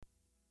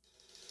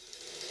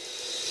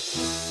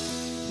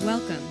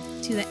Welcome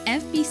to the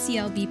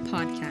FBCLB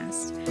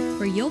podcast,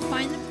 where you'll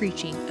find the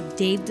preaching of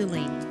Dave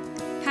Delaney,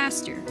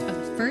 pastor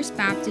of the First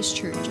Baptist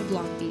Church of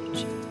Long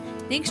Beach.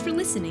 Thanks for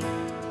listening.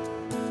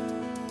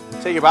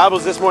 Take your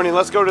Bibles this morning.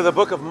 Let's go to the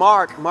book of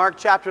Mark. Mark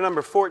chapter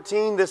number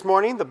 14 this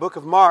morning. The book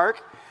of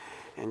Mark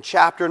and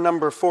chapter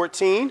number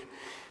 14.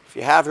 If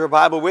you have your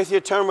Bible with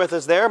you, turn with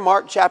us there.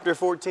 Mark chapter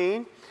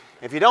 14.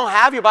 If you don't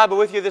have your Bible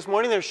with you this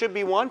morning, there should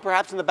be one,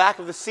 perhaps in the back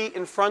of the seat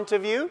in front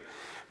of you.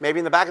 Maybe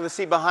in the back of the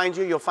seat behind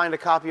you, you'll find a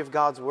copy of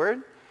God's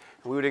Word.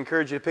 We would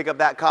encourage you to pick up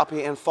that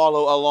copy and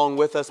follow along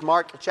with us.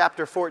 Mark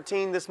chapter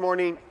 14 this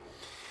morning.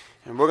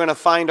 And we're going to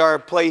find our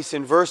place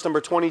in verse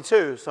number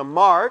 22. So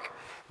Mark,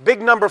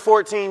 big number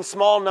 14,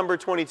 small number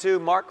 22.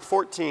 Mark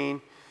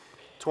 14,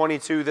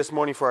 22 this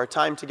morning for our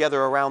time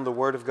together around the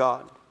Word of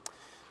God.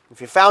 If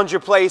you found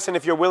your place and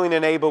if you're willing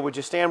and able, would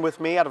you stand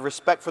with me out of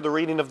respect for the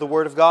reading of the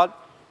Word of God?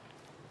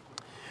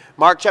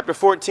 Mark chapter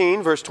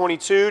 14, verse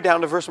 22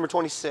 down to verse number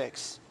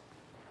 26.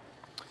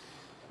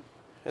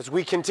 As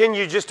we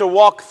continue just to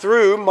walk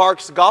through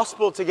Mark's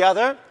gospel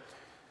together,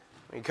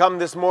 we come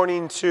this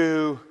morning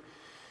to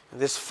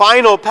this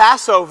final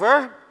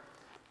Passover,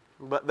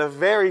 but the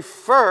very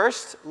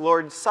first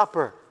Lord's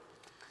Supper.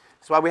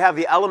 That's why we have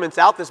the elements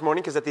out this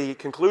morning, because at the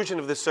conclusion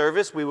of the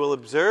service, we will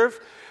observe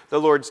the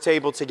Lord's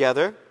table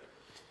together.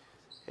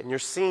 And you're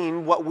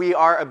seeing what we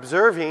are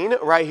observing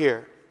right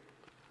here.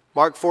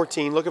 Mark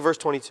 14, look at verse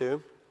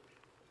 22.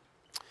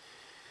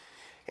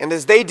 And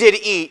as they did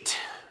eat,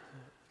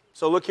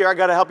 so look here, I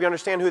got to help you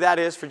understand who that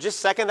is for just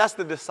a second. That's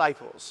the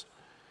disciples.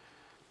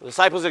 The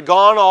disciples had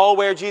gone all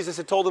where Jesus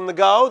had told them to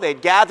go.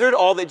 They'd gathered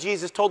all that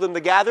Jesus told them to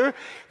gather.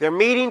 They're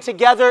meeting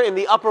together in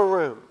the upper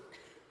room.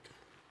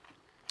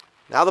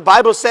 Now the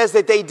Bible says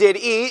that they did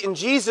eat, and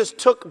Jesus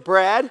took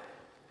bread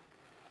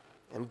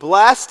and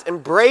blessed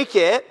and brake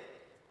it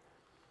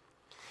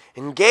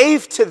and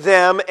gave to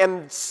them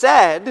and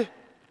said,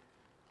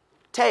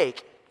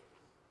 "Take,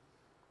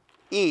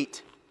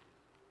 eat.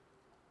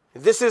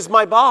 This is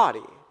my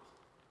body."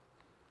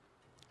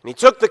 And he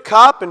took the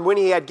cup, and when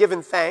he had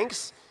given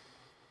thanks,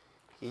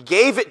 he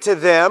gave it to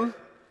them,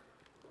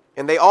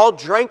 and they all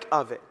drank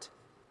of it.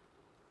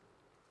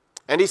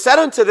 And he said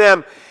unto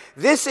them,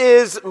 "This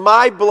is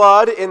my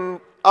blood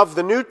of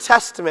the New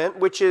Testament,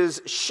 which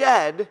is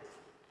shed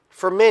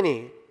for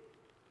many.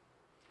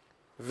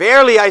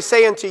 Verily I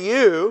say unto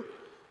you,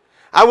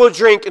 I will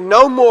drink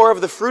no more of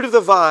the fruit of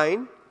the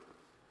vine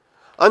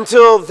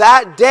until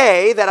that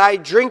day that I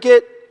drink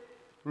it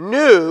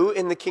new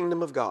in the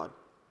kingdom of God."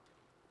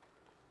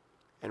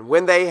 And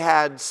when they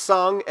had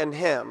sung an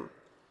hymn,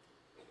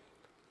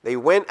 they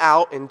went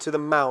out into the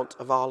Mount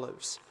of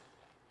Olives.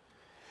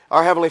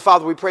 Our Heavenly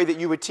Father, we pray that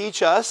you would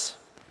teach us,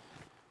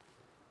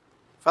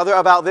 Father,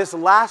 about this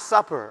Last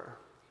Supper,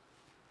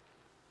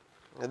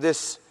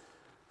 this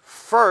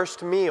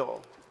first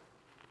meal.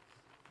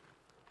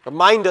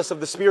 Remind us of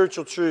the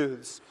spiritual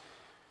truths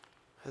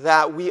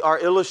that we are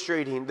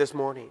illustrating this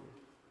morning,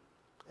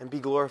 and be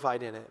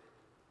glorified in it.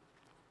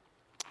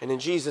 And in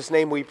Jesus'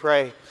 name we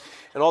pray.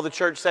 And all the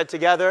church said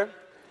together,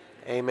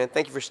 amen.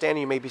 Thank you for standing.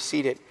 You may be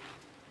seated.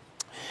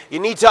 You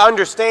need to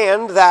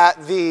understand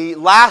that the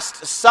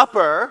Last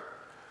Supper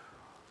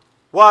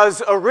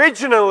was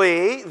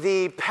originally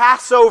the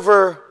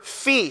Passover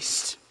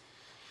feast.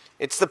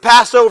 It's the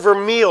Passover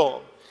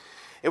meal.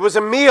 It was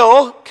a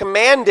meal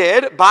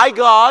commanded by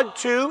God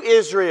to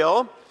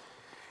Israel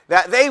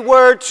that they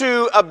were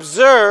to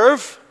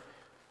observe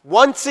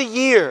once a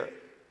year.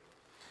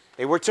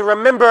 They were to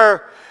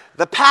remember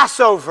the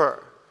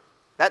Passover.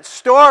 That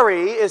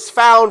story is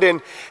found in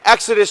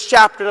Exodus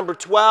chapter number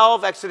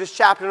 12, Exodus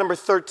chapter number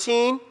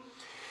 13.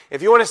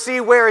 If you want to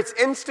see where it's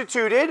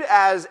instituted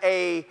as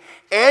an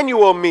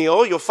annual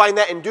meal, you'll find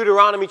that in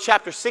Deuteronomy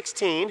chapter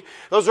 16.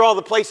 Those are all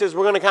the places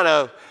we're going to kind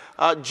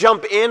of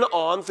jump in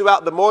on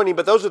throughout the morning,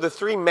 but those are the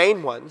three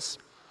main ones.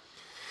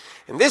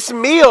 And this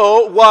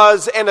meal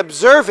was an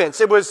observance.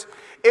 It was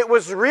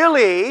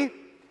really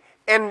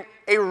a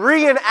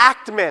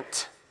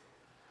reenactment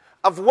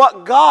of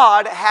what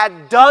God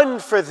had done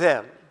for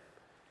them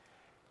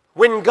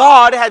when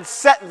God had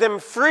set them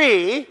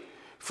free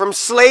from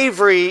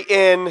slavery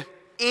in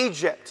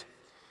Egypt.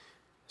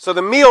 So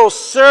the meal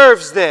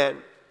serves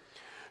then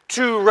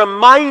to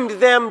remind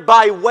them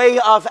by way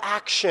of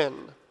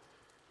action.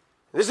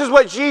 This is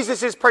what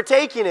Jesus is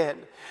partaking in.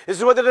 This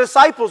is what the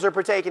disciples are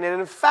partaking in.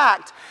 And in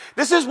fact,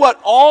 this is what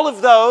all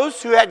of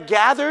those who had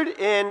gathered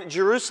in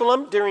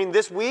Jerusalem during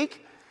this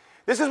week,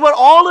 this is what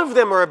all of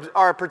them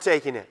are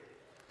partaking in.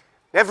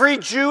 Every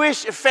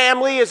Jewish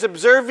family is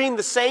observing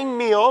the same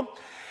meal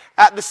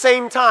at the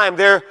same time.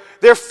 They're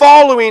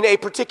following a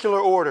particular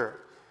order.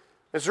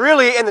 There's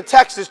really, in the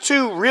text, is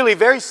two really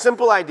very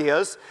simple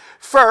ideas.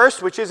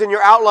 First, which is in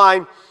your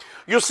outline,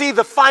 you'll see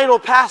the final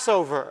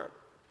Passover.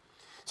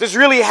 This is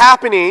really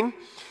happening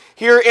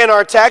here in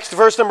our text,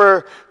 verse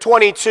number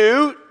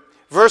 22,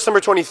 verse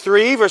number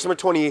 23, verse number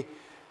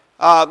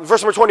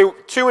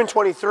 22 and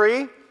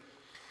 23.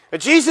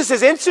 Jesus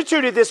has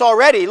instituted this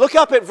already. Look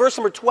up at verse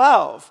number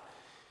 12.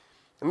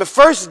 And the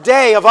first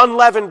day of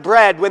unleavened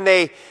bread, when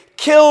they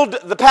killed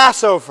the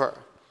Passover.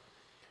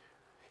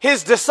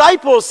 His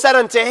disciples said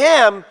unto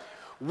him,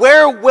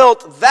 Where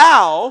wilt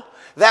thou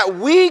that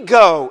we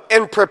go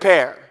and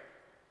prepare,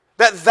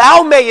 that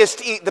thou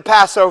mayest eat the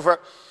Passover?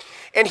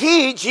 And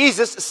he,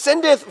 Jesus,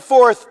 sendeth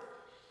forth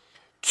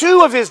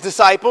 2 of his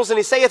disciples, and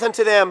he saith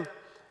unto them,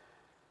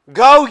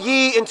 Go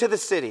ye into the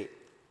city,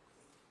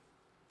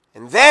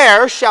 and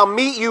there shall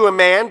meet you a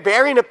man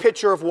bearing a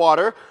pitcher of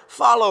water.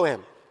 Follow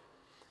him.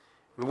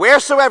 And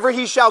wheresoever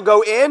he shall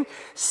go in,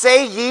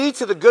 say ye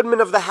to the goodman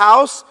of the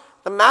house,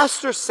 The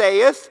master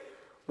saith,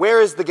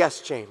 Where is the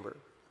guest chamber?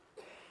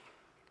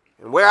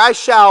 And where I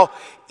shall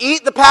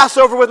eat the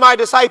Passover with my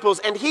disciples,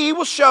 and he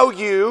will show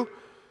you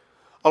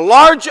a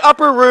large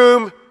upper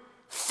room,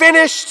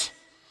 finished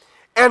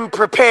and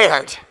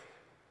prepared.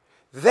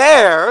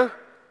 There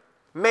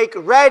make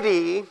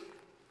ready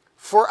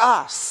for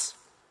us.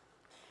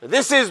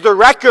 This is the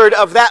record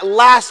of that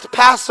last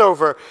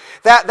Passover,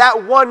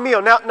 that one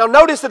meal. Now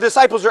notice the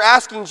disciples are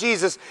asking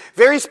Jesus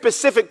very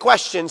specific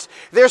questions.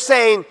 They're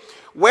saying,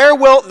 Where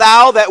wilt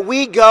thou that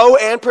we go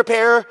and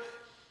prepare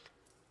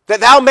that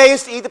thou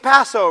mayest eat the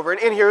Passover?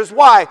 And here's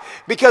why.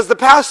 Because the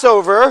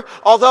Passover,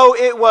 although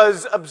it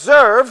was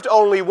observed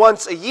only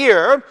once a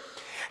year,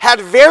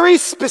 had very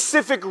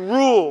specific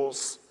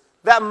rules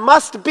that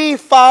must be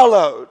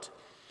followed.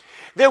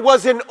 There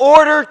was an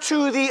order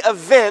to the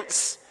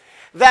events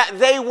that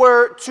they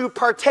were to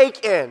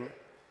partake in.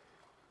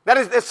 That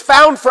is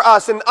found for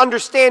us in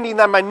understanding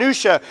the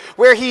minutia,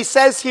 where he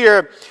says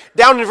here,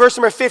 down in verse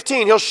number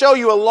 15, he'll show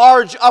you a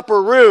large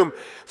upper room,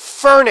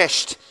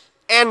 furnished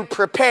and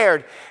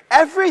prepared.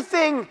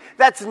 Everything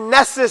that's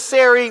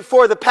necessary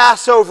for the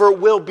Passover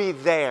will be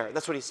there.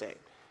 That's what he's saying.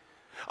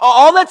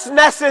 All that's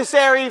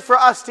necessary for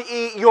us to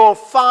eat, you'll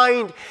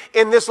find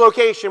in this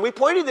location. We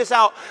pointed this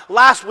out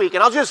last week,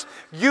 and I'll just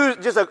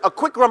use a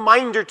quick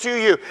reminder to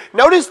you.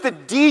 Notice the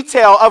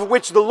detail of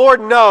which the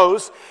Lord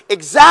knows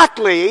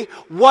exactly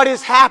what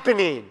is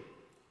happening.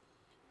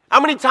 How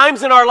many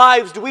times in our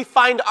lives do we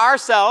find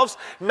ourselves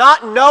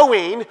not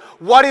knowing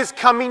what is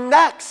coming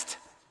next?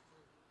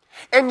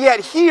 And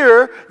yet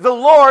here, the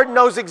Lord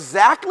knows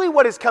exactly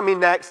what is coming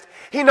next.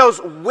 He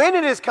knows when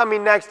it is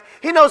coming next.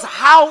 He knows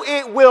how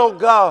it will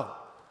go.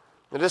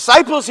 The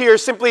disciples here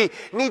simply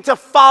need to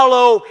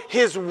follow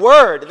His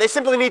word. They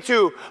simply need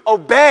to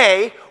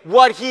obey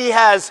what He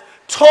has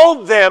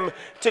told them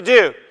to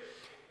do.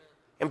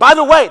 And by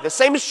the way, the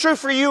same is true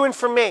for you and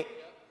for me.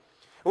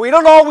 We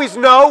don't always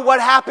know what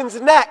happens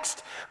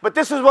next, but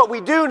this is what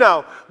we do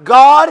know.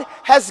 God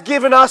has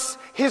given us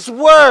His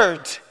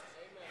word.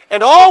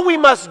 And all we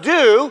must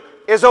do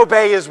is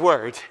obey His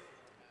word.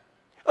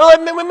 Well,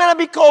 it may not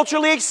be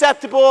culturally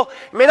acceptable.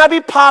 It may not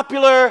be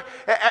popular.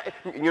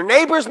 Your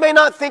neighbors may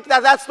not think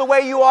that that's the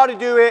way you ought to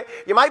do it.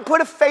 You might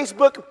put a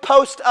Facebook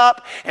post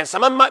up, and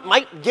someone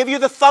might give you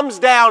the thumbs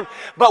down.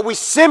 But we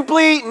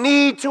simply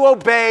need to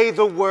obey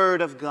the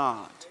word of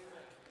God.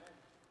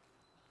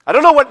 I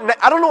don't know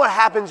what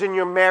happens in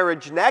your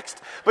marriage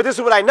next, but this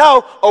is what I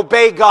know: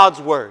 obey God's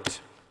word.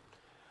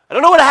 I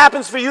don't know what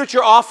happens for you at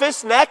your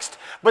office next,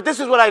 but this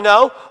is what I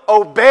know: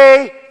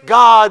 obey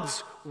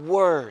God's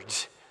word.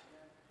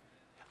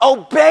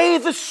 Obey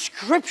the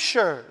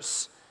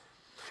Scriptures.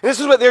 And this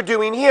is what they're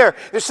doing here.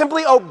 They're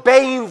simply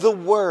obeying the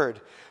word.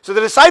 So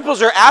the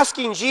disciples are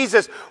asking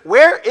Jesus,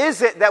 where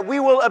is it that we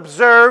will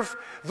observe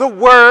the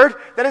word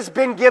that has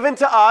been given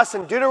to us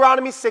in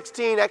Deuteronomy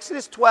 16,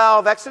 Exodus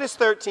 12, Exodus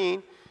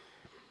 13?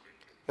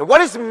 And what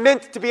is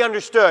meant to be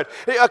understood?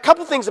 A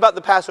couple things about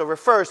the Passover.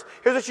 First,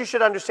 here's what you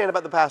should understand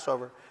about the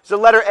Passover. There's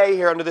a letter A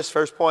here under this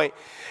first point.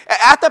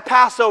 At the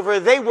Passover,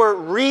 they were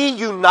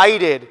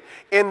reunited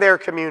in their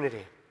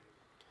community.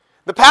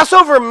 The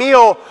Passover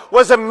meal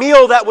was a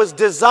meal that was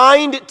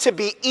designed to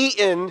be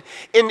eaten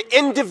in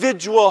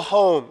individual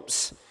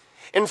homes.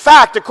 In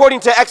fact, according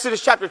to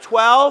Exodus chapter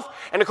 12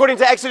 and according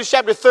to Exodus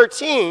chapter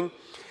 13,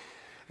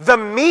 the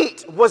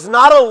meat was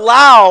not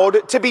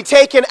allowed to be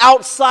taken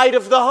outside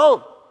of the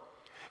home.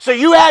 So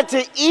you had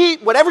to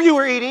eat whatever you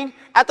were eating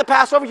at the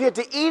Passover, you had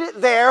to eat it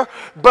there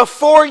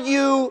before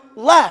you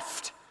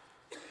left.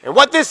 And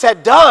what this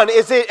had done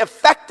is it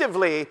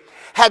effectively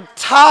had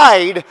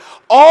tied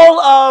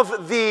all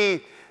of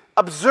the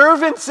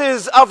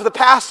observances of the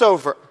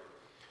Passover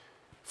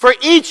for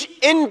each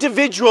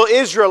individual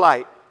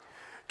Israelite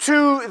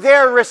to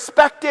their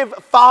respective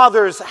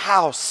father's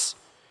house.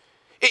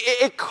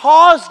 It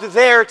caused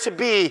there to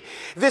be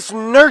this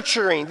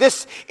nurturing,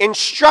 this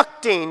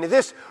instructing,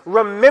 this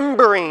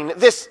remembering,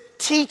 this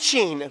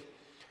teaching.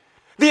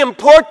 The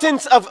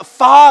importance of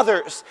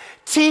fathers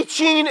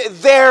teaching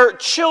their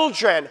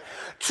children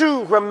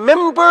to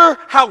remember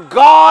how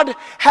God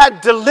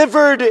had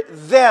delivered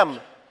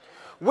them,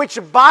 which,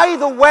 by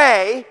the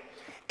way,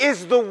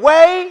 is the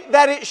way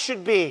that it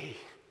should be.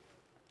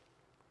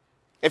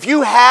 If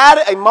you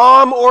had a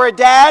mom or a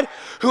dad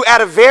who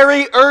at a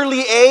very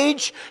early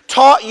age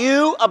taught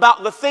you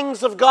about the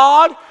things of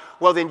God,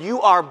 well, then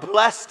you are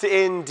blessed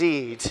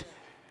indeed.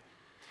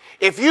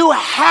 If you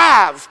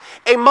have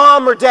a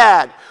mom or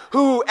dad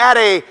who at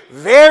a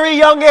very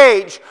young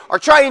age are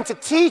trying to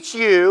teach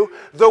you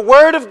the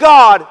Word of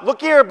God,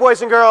 look here,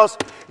 boys and girls,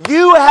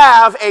 you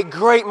have a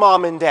great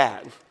mom and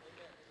dad.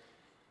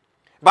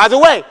 By the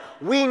way,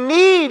 we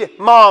need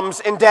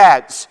moms and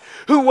dads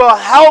who will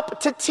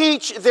help to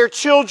teach their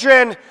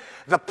children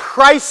the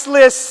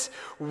priceless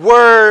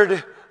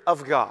Word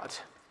of God.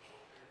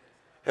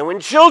 And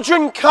when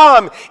children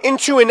come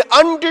into an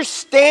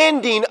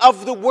understanding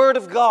of the Word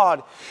of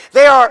God,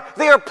 they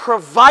are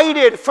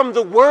provided from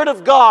the Word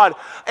of God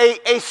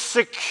a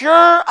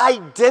secure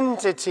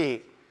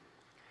identity.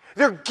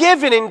 They're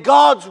given in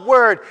God's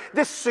Word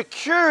this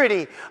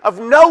security of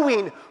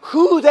knowing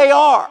who they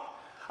are,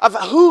 of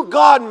who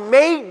God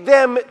made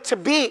them to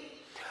be,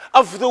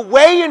 of the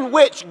way in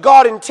which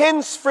God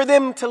intends for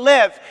them to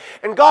live.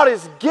 And God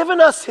has given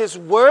us His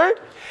Word,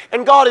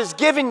 and God has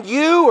given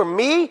you or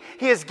me,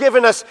 He has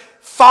given us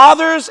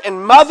fathers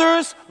and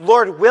mothers,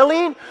 Lord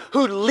willing,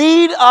 who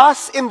lead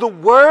us in the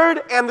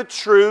Word and the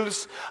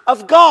truths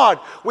of God,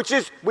 which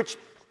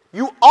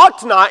you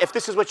ought not, if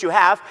this is what you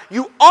have,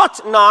 you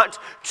ought not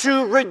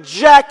to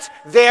reject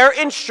their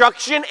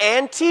instruction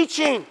and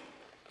teaching.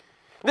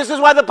 This is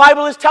why the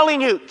Bible is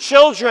telling you,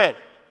 children,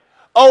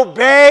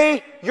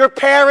 obey your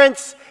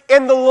parents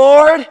in the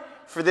Lord,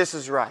 for this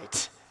is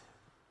right.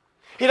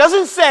 He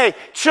doesn't say,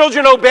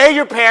 children, obey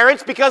your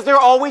parents because they're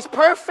always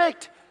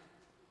perfect.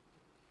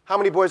 How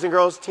many boys and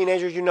girls,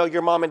 teenagers, you know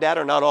your mom and dad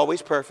are not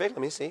always perfect?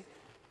 Let me see.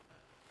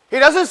 He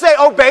doesn't say,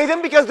 obey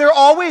them because they're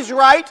always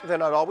right. They're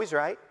not always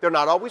right. They're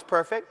not always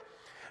perfect.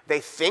 They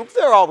think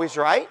they're always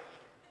right.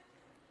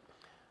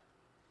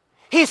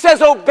 He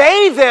says,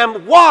 obey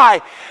them.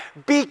 Why?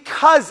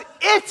 Because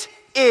it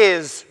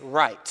is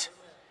right.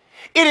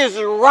 It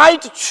is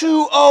right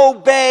to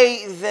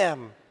obey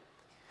them.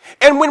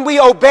 And when we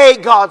obey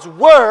God's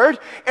Word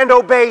and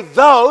obey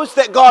those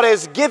that God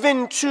has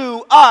given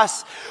to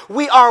us,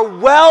 we are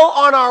well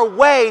on our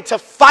way to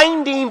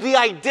finding the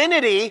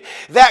identity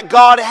that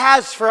God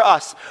has for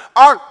us.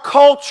 Our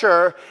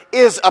culture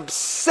is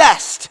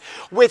obsessed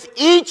with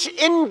each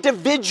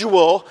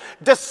individual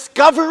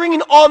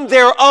discovering on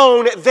their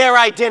own their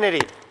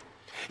identity.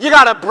 You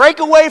got to break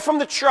away from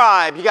the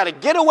tribe. You got to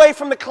get away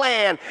from the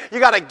clan. You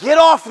got to get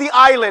off the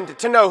island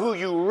to know who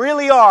you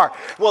really are.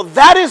 Well,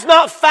 that is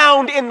not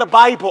found in the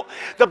Bible.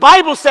 The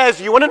Bible says,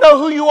 you want to know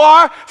who you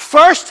are?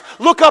 First,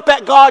 look up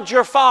at God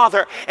your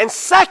Father. And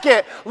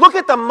second, look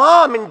at the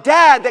mom and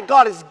dad that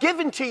God has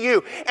given to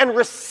you and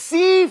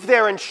receive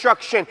their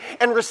instruction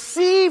and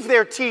receive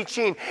their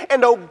teaching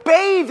and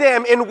obey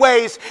them in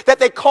ways that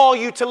they call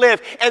you to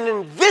live. And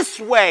in this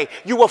way,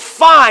 you will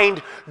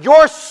find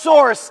your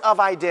source of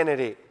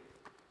identity.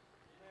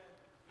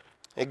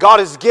 And God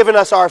has given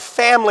us our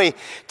family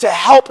to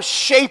help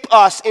shape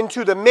us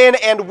into the men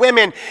and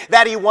women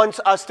that He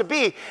wants us to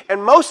be.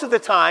 And most of the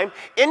time,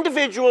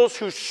 individuals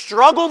who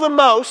struggle the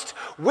most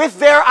with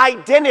their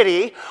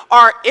identity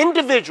are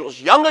individuals,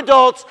 young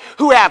adults,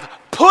 who have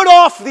put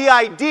off the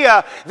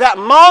idea that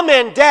mom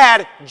and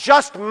dad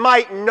just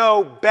might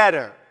know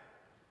better.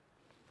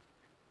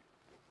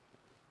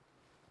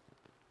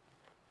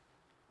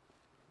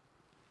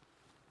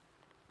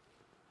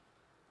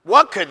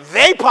 What could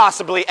they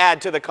possibly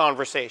add to the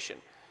conversation?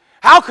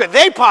 How could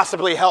they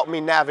possibly help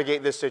me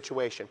navigate this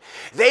situation?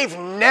 They've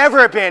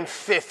never been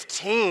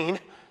 15.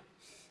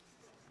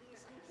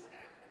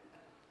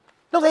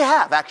 No, they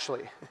have,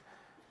 actually.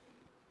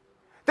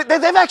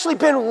 They've actually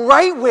been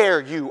right where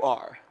you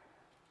are.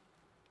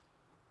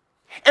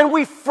 And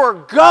we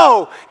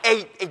forgo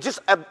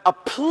a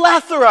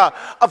plethora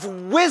of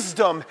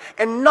wisdom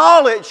and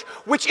knowledge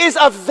which is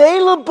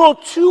available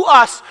to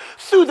us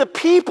through the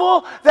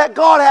people that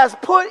God has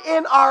put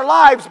in our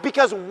lives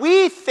because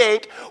we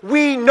think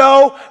we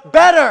know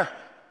better.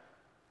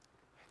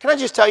 Can I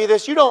just tell you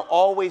this? You don't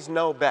always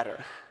know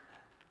better.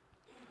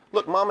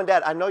 Look, mom and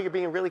dad, I know you're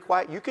being really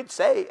quiet. You could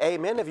say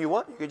amen if you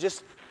want. You could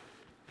just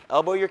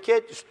elbow your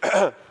kid. Just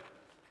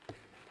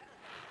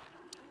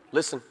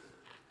listen.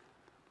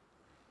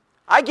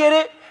 I get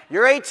it.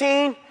 You're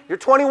 18, you're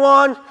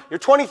 21, you're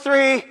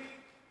 23.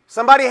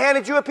 Somebody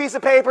handed you a piece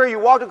of paper, you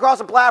walked across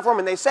a platform,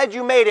 and they said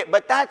you made it,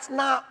 but that's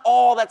not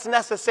all that's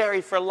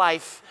necessary for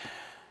life.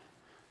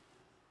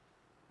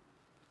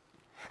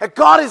 And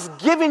God has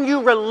given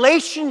you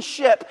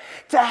relationship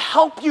to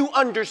help you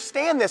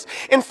understand this.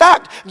 In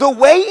fact, the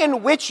way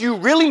in which you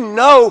really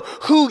know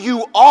who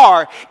you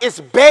are is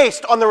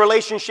based on the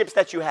relationships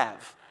that you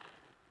have.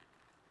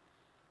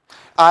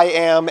 I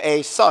am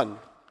a son.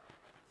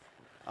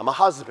 I'm a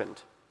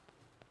husband.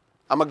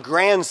 I'm a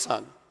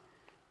grandson.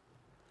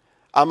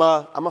 I'm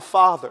a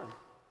father.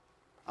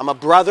 I'm a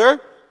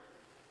brother.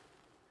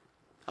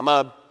 I'm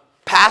a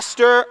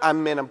pastor.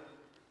 I'm an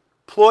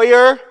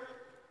employer.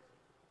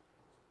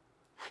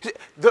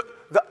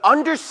 The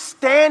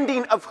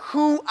understanding of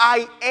who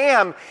I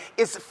am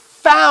is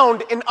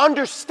found in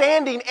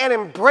understanding and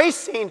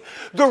embracing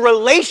the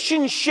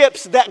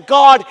relationships that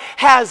God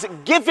has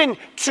given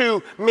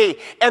to me.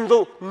 And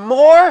the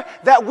more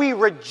that we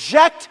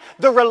reject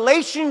the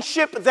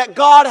relationship that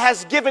God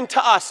has given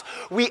to us,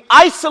 we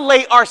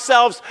isolate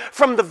ourselves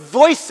from the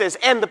voices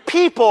and the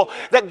people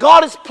that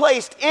God has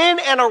placed in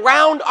and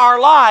around our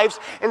lives,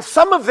 and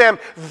some of them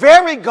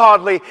very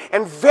godly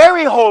and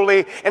very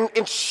holy and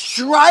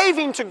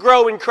striving to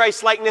grow in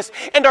Christ-likeness,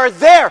 and are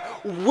there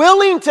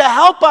willing to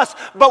help us,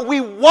 but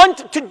we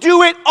want to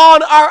do it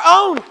on our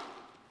own.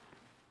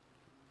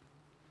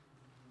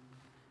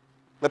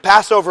 The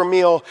Passover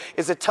meal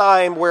is a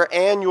time where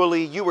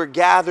annually you were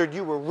gathered,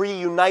 you were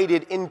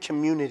reunited in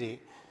community.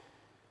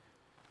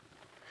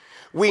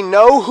 We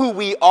know who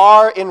we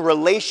are in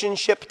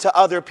relationship to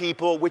other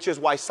people, which is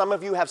why some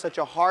of you have such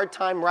a hard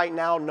time right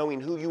now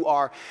knowing who you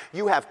are.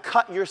 You have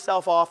cut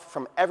yourself off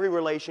from every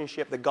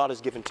relationship that God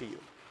has given to you.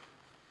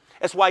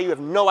 That's why you have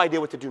no idea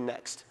what to do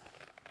next.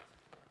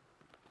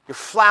 You're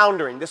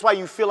floundering. That's why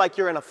you feel like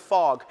you're in a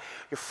fog.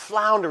 You're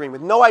floundering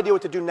with no idea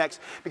what to do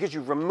next because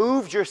you've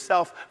removed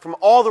yourself from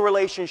all the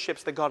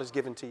relationships that God has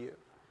given to you.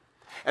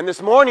 And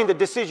this morning, the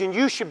decision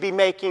you should be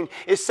making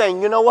is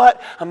saying, you know what?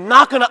 I'm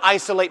not going to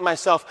isolate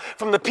myself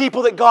from the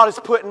people that God has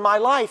put in my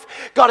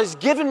life. God has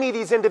given me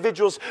these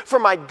individuals for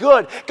my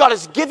good. God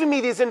has given me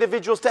these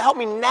individuals to help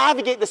me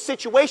navigate the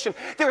situation.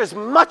 There is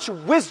much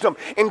wisdom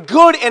and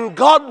good and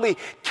godly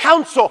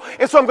counsel.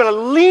 And so I'm going to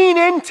lean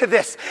into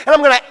this, and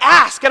I'm going to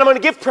ask, and I'm going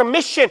to give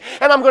permission,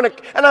 and I'm going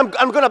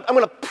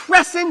to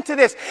press into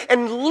this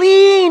and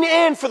lean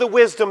in for the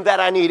wisdom that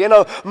I need. In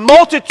a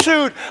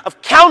multitude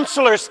of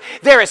counselors,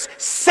 there is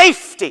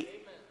safety.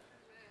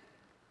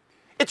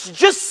 It's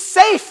just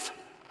safe.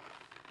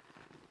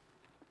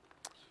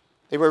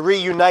 They were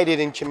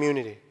reunited in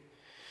community.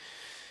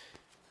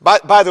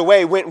 By the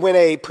way, when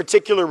a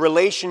particular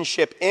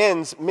relationship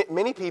ends,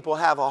 many people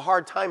have a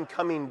hard time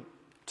coming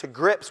to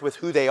grips with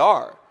who they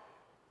are.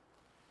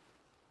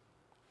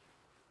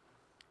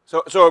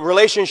 So a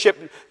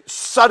relationship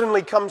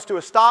suddenly comes to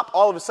a stop.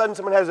 All of a sudden,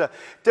 someone has a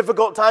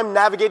difficult time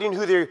navigating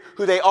who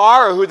they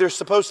are or who they're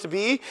supposed to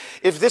be.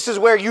 If this is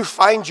where you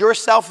find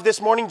yourself this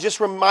morning, just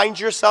remind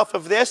yourself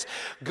of this.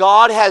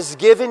 God has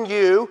given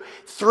you,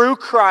 through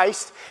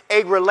Christ,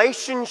 a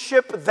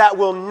relationship that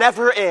will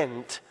never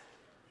end.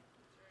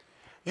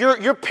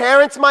 Your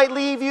parents might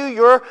leave you,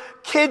 your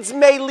kids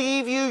may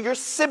leave you, your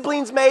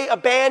siblings may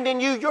abandon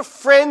you, your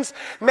friends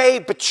may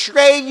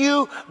betray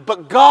you,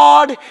 but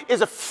God is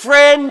a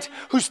friend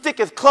who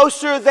sticketh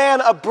closer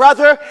than a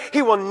brother.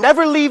 He will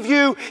never leave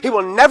you. He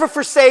will never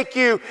forsake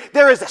you.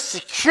 There is a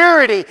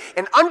security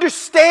in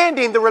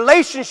understanding the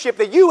relationship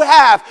that you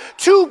have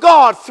to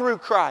God through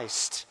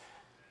Christ.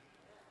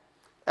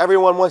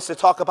 Everyone wants to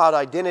talk about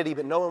identity,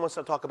 but no one wants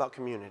to talk about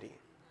community.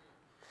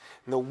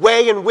 And the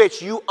way in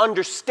which you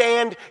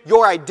understand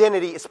your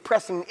identity is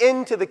pressing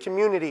into the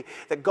community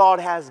that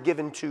God has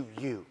given to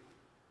you.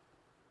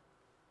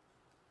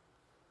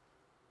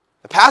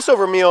 The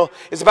Passover meal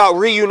is about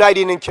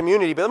reuniting in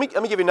community, but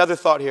let me give you another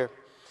thought here.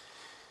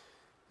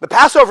 The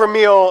Passover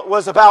meal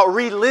was about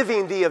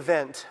reliving the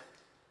event.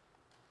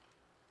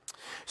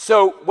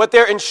 So what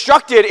they're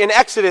instructed in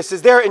Exodus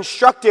is they're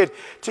instructed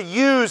to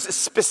use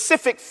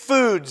specific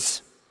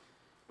foods.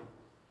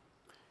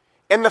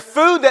 And the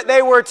food that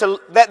they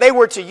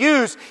were to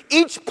use,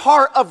 each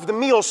part of the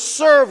meal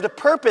served a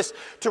purpose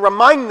to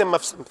remind them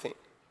of something.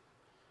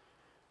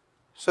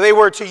 So they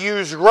were to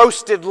use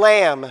roasted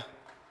lamb,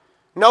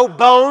 no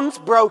bones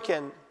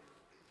broken.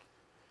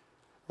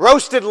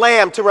 Roasted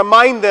lamb to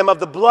remind them of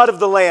the blood of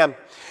the lamb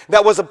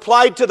that was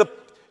applied to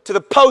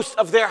the post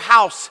of their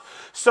house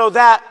so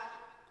that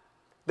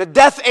the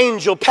death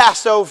angel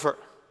passed over.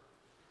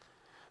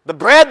 The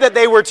bread that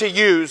they were to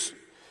use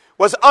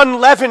was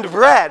unleavened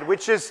bread,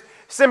 which is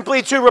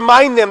simply to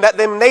remind them that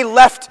when they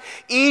left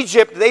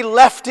Egypt, they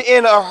left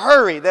in a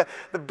hurry. The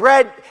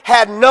bread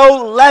had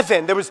no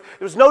leaven. There was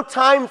no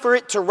time for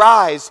it to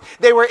rise.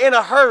 They were in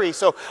a hurry.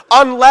 So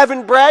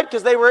unleavened bread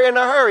because they were in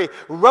a hurry.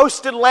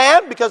 Roasted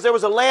lamb because there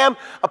was a lamb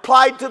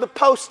applied to the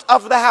post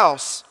of the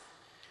house.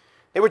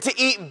 They were to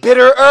eat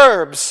bitter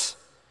herbs,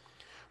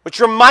 which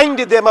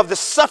reminded them of the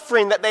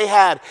suffering that they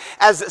had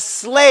as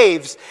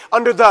slaves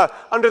under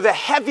the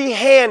heavy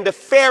hand of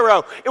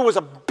Pharaoh. It was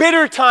a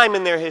bitter time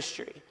in their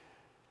history.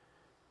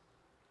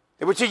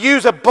 They were to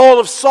use a bowl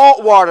of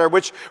salt water,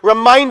 which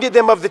reminded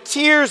them of the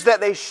tears that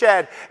they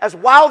shed, as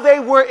while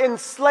they were in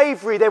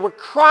slavery, they were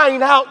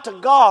crying out to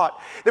God.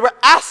 They were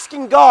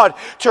asking God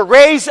to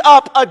raise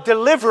up a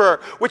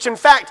deliverer, which in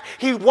fact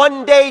he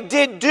one day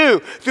did do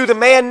through the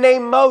man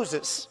named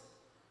Moses.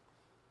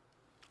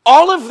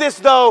 All of this,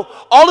 though,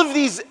 all of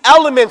these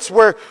elements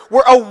were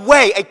a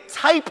way, a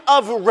type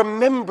of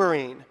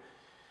remembering.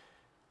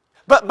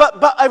 But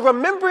a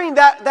remembering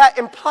that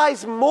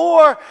implies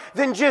more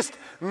than just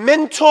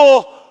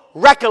mental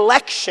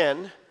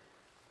recollection,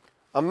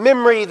 a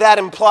memory that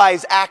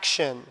implies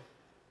action.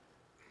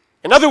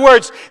 In other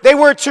words, they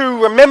were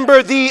to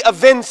remember the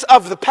events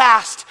of the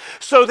past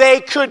so they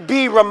could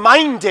be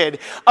reminded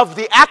of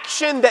the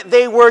action that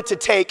they were to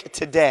take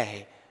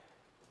today.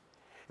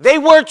 They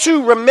were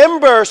to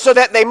remember so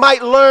that they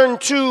might learn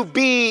to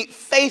be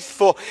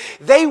faithful.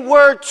 They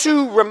were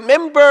to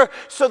remember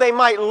so they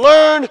might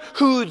learn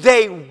who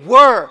they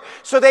were,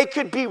 so they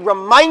could be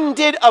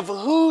reminded of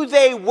who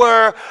they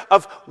were,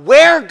 of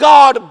where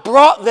God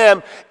brought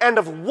them, and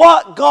of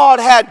what God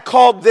had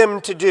called them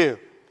to do.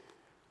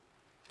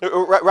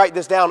 Write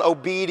this down.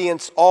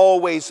 Obedience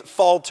always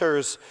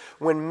falters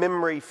when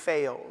memory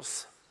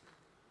fails.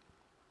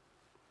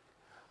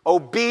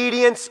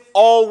 Obedience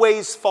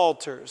always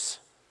falters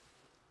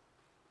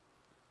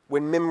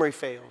when memory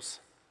fails.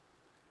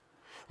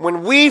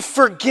 When we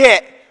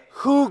forget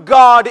who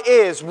God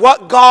is,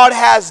 what God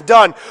has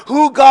done,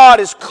 who God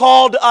has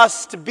called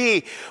us to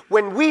be,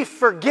 when we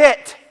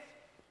forget,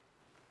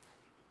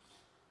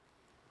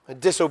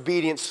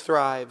 disobedience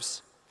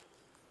thrives.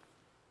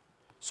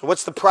 So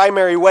what's the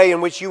primary way in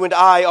which you and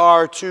I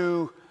are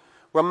to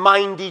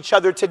remind each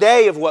other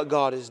today of what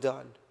God has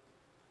done?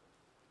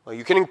 Well,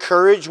 you can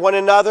encourage one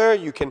another.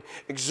 You can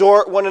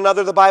exhort one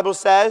another, the Bible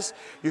says.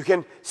 You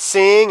can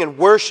sing and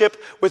worship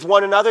with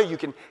one another. You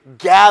can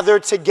gather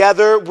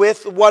together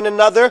with one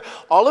another.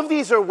 All of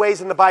these are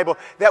ways in the Bible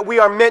that we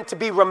are meant to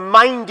be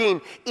reminding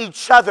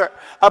each other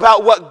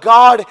about what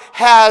God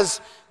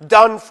has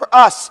done for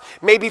us.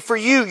 Maybe for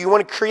you, you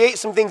want to create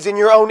some things in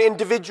your own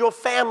individual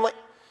family.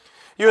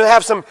 You're going to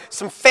have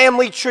some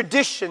family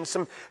traditions,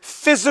 some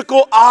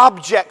physical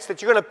objects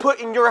that you're going to put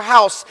in your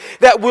house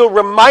that will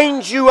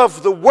remind you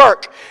of the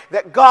work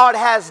that God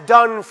has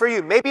done for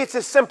you. Maybe it's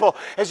as simple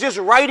as just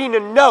writing a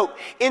note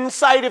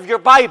inside of your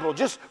Bible,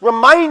 just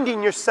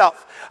reminding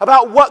yourself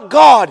about what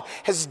God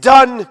has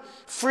done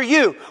for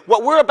you.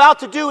 What we're about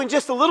to do in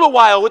just a little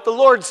while with the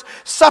Lord's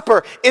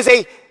Supper is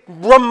a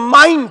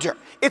reminder.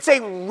 It's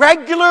a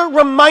regular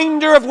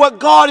reminder of what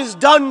God has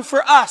done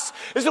for us.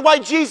 This is why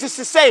Jesus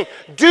is saying,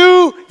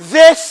 do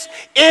this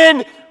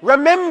in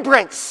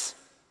remembrance.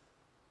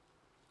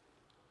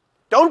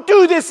 Don't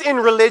do this in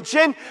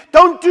religion.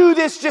 Don't do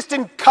this just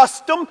in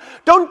custom.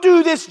 Don't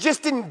do this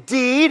just in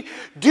deed.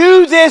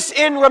 Do this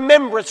in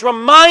remembrance.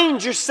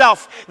 Remind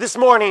yourself this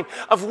morning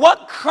of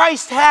what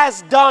Christ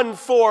has done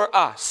for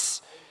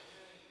us.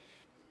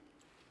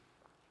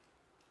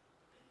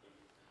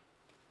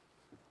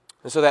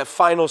 And so that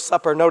final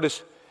supper,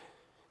 notice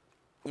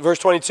verse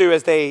 22,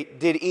 as they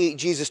did eat,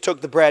 Jesus took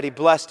the bread, he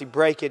blessed, he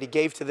brake it, he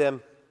gave to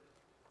them.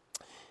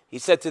 He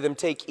said to them,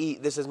 take,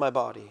 eat, this is my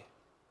body.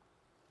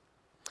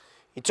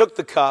 He took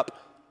the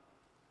cup,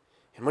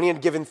 and when he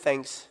had given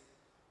thanks,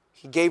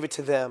 he gave it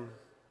to them,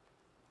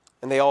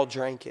 and they all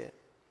drank it.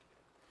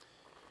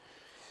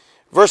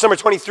 Verse number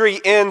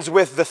 23 ends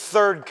with the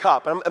third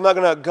cup. I'm not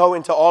going to go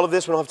into all of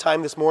this. We don't have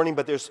time this morning,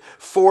 but there's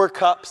 4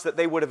 cups that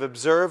they would have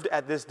observed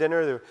at this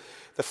dinner.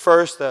 The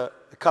first, the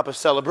cup of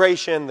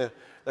celebration,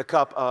 the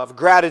cup of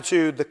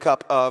gratitude, the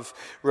cup of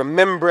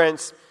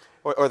remembrance,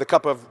 or the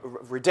cup of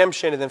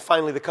redemption, and then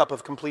finally the cup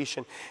of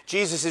completion.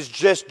 Jesus has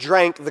just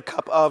drank the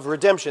cup of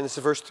redemption. This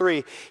is verse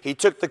 3. He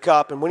took the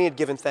cup, and when he had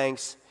given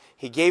thanks,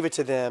 he gave it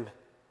to them,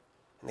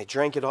 and they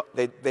drank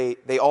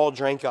it. They all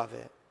drank of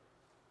it.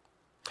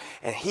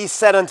 And he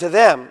said unto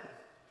them,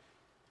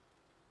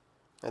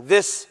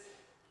 this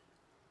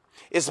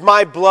is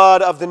my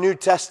blood of the New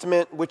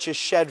Testament, which is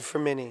shed for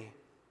many.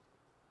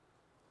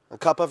 A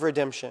cup of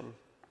redemption.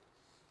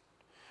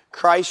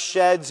 Christ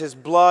sheds his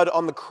blood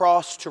on the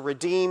cross to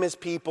redeem his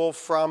people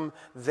from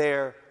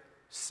their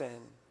sin.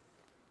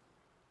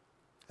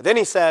 And then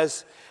he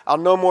says, I'll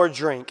no more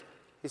drink.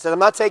 He said, I'm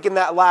not taking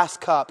that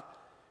last cup.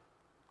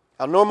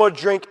 I'll no more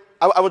drink.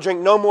 I will drink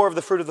no more of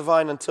the fruit of the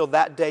vine until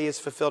that day is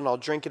fulfilled, and I'll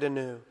drink it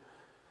anew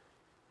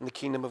in the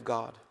kingdom of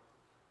God.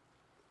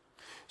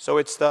 So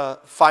it's the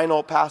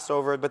final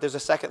Passover, but there's a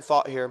second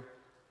thought here.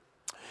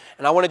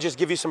 And I want to just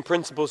give you some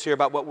principles here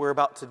about what we're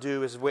about to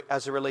do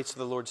as it relates to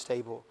the Lord's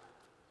table.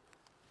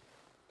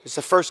 It's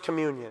the first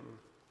communion.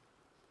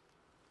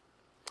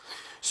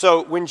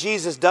 So when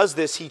Jesus does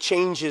this, he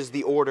changes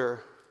the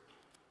order.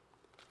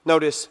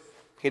 Notice,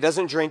 he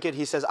doesn't drink it.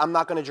 He says, I'm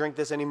not going to drink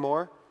this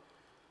anymore.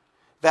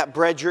 That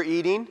bread you're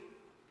eating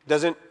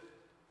doesn't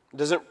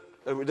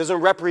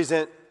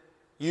represent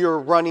you're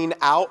running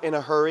out in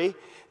a hurry.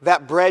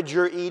 That bread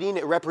you're eating,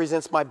 it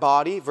represents my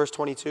body. Verse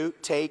 22,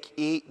 take,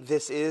 eat,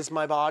 this is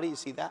my body. You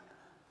see that?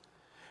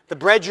 The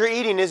bread you're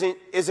eating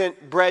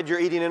isn't bread you're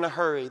eating in a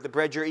hurry. The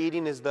bread you're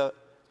eating is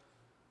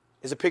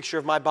a picture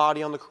of my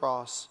body on the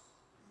cross.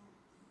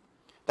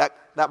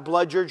 That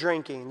blood you're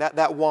drinking,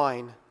 that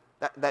wine,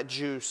 that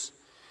juice.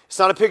 It's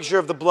not a picture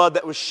of the blood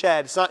that was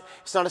shed. It's not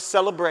a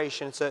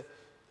celebration.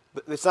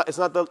 It's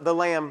not the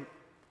lamb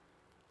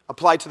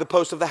applied to the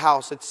post of the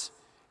house. It's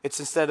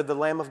instead of the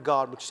Lamb of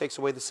God, which takes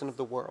away the sin of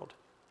the world.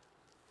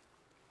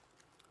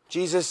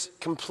 Jesus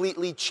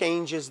completely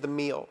changes the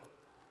meal.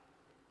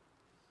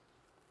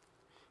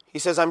 He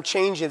says, I'm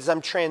changing this,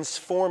 I'm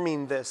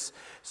transforming this.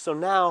 So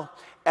now,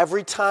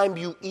 every time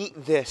you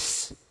eat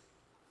this,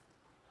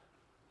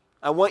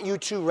 I want you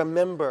to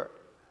remember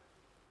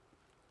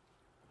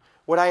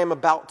what I am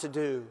about to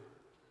do.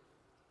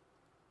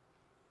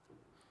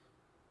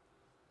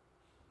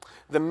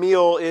 The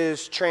meal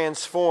is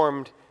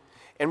transformed,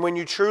 and when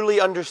you truly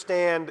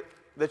understand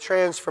the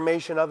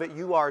transformation of it,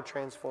 you are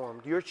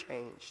transformed. You're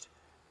changed.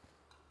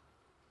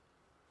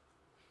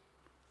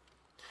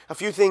 A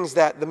few things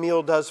that the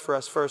meal does for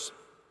us. First,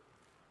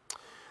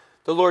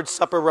 the Lord's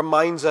Supper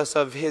reminds us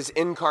of His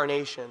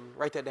incarnation.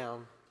 Write that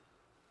down.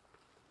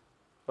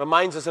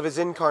 Reminds us of His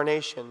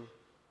incarnation.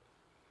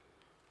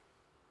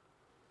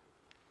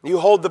 You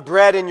hold the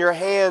bread in your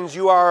hands,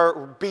 you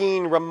are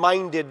being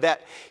reminded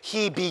that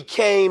He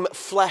became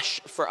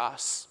flesh for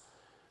us.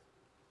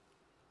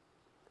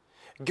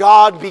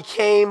 God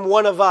became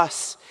one of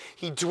us.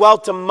 He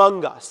dwelt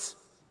among us.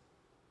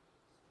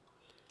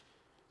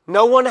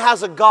 No one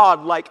has a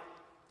God like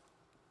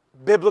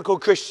biblical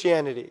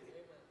Christianity.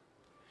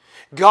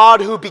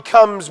 God who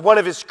becomes one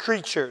of His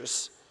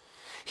creatures.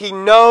 He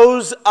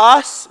knows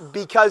us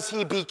because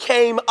He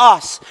became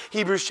us.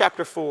 Hebrews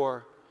chapter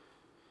 4.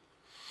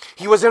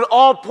 He was in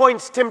all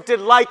points tempted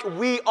like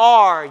we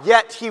are,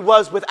 yet He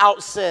was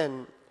without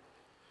sin.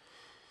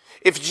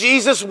 If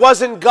Jesus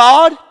wasn't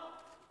God,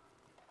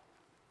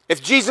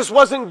 if Jesus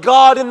wasn't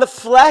God in the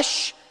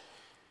flesh,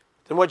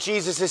 then what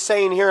Jesus is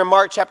saying here in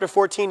Mark chapter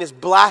 14 is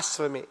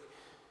blasphemy.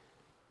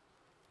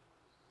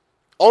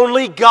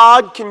 Only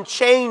God can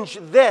change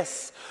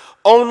this.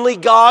 Only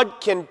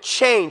God can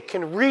change,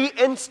 can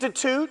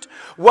reinstitute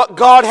what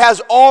God has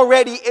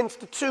already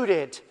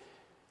instituted.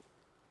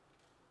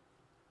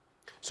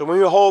 So when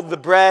we hold the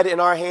bread in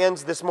our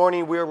hands this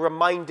morning, we're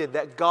reminded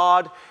that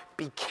God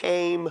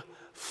became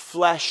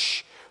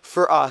flesh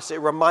for us. It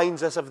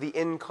reminds us of the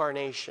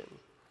incarnation.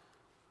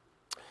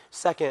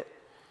 Second,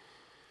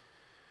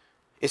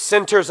 it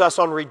centers us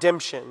on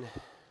redemption.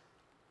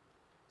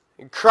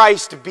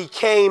 Christ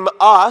became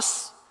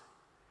us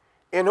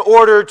in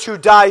order to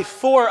die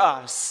for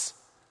us.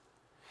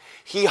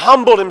 He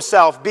humbled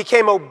Himself,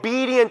 became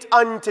obedient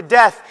unto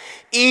death,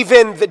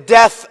 even the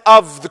death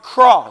of the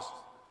cross.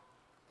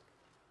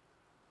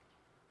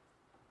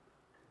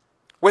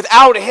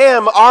 Without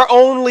Him, our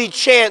only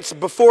chance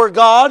before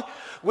God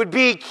would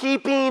be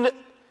keeping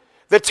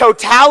the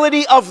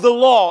totality of the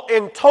law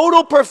in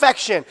total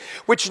perfection,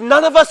 which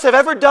none of us have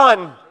ever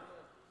done.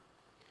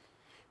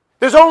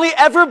 There's only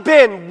ever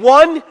been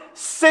one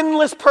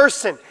sinless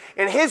person,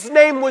 and His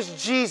name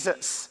was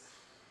Jesus.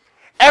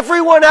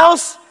 Everyone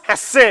else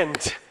has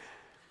sinned.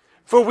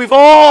 For we've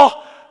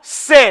all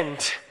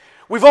sinned.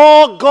 We've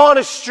all gone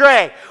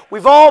astray.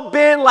 We've all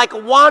been like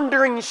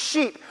wandering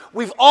sheep.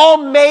 We've all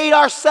made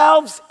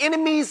ourselves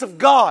enemies of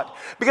God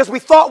because we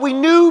thought we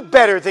knew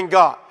better than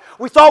God.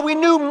 We thought we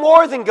knew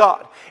more than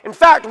God. In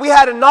fact, we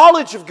had a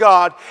knowledge of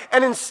God,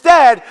 and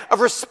instead of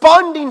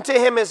responding to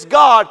Him as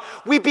God,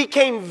 we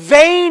became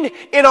vain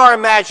in our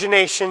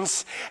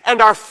imaginations,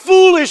 and our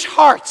foolish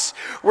hearts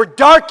were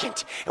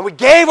darkened, and we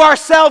gave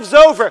ourselves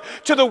over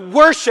to the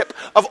worship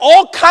of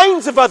all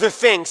kinds of other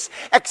things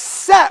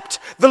except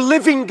the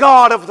living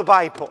God of the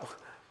Bible.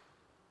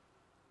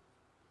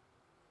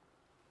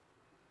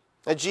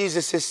 And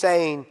Jesus is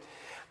saying,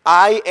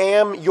 I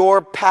am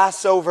your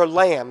Passover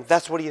lamb.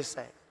 That's what He is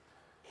saying.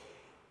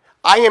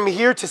 I am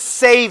here to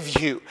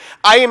save you.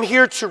 I am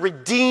here to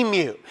redeem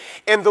you.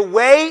 And the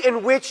way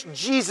in which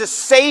Jesus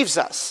saves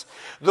us,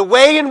 the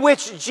way in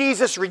which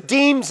Jesus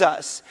redeems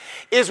us,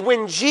 is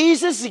when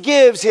Jesus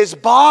gives His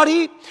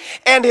body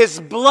and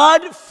His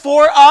blood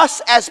for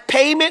us as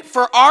payment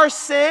for our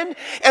sin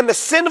and the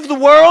sin of the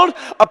world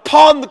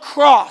upon the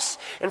cross.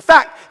 In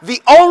fact, the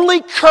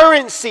only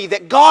currency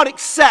that God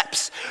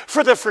accepts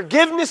for the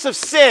forgiveness of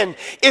sin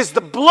is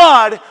the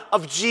blood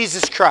of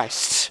Jesus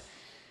Christ.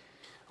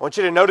 I want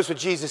you to notice what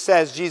Jesus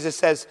says. Jesus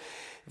says,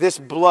 this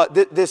blood,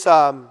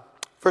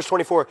 verse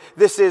 24,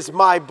 this is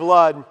my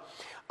blood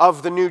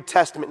of the New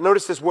Testament.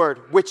 Notice this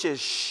word, which is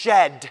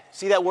shed.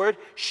 See that word?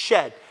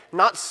 Shed.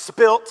 Not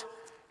spilt,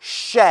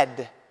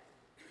 shed.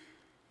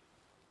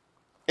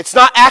 It's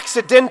not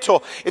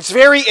accidental. It's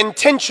very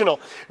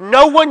intentional.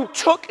 No one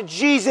took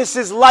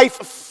Jesus' life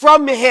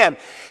from Him.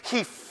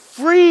 He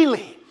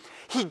freely,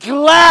 He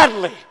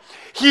gladly,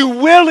 He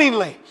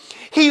willingly,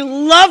 He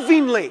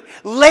lovingly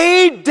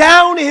laid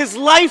down His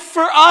life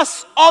for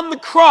us on the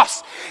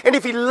cross. And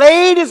if He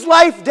laid His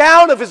life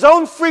down of His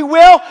own free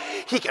will,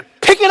 He could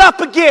pick it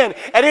up again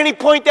at any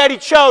point that He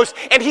chose.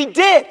 And He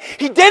did.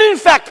 He did in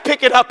fact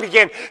pick it up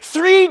again.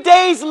 3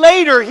 days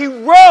later, He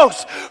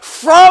rose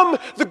from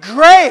the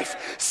grave,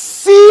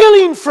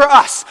 sealing for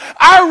us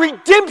our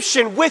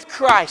redemption with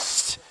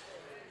Christ.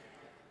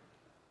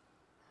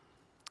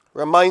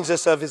 Reminds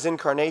us of His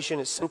incarnation.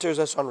 It centers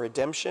us on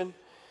redemption.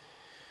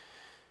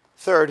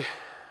 Third,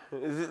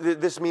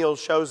 this meal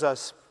shows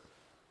us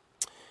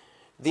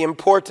the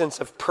importance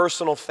of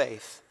personal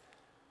faith.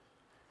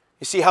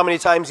 You see how many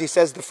times He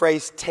says the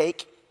phrase,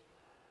 take?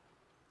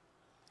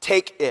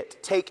 Take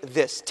it, take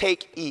this,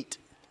 take, eat.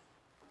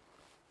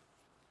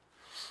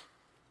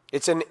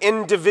 It's an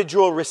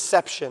individual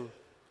reception.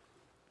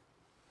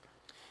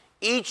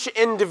 Each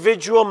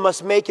individual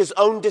must make his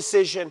own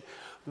decision.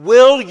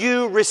 Will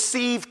you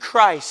receive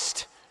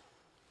Christ?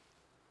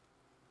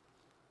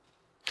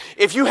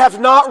 If you have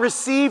not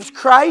received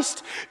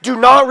Christ, do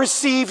not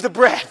receive the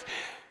bread.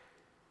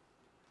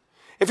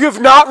 If you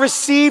have not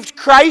received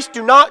Christ,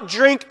 do not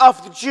drink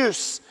of the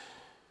juice.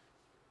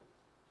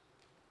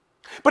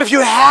 But if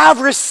you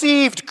have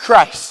received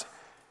Christ,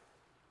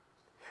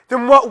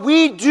 then what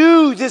we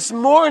do this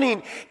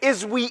morning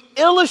is we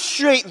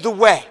illustrate the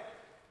way.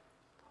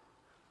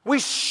 We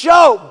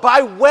show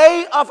by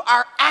way of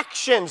our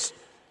actions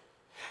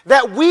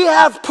that we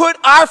have put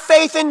our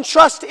faith and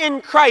trust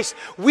in Christ.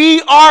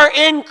 We are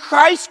in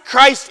Christ.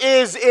 Christ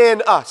is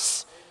in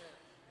us.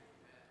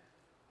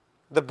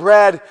 The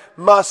bread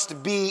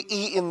must be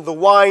eaten. The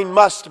wine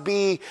must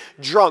be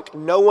drunk.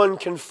 No one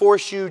can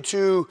force you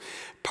to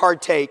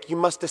partake. You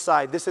must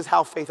decide. This is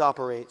how faith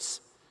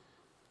operates.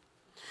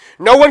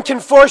 No one can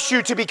force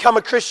you to become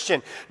a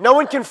Christian. No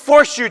one can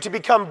force you to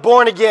become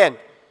born again.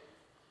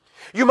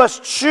 You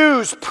must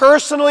choose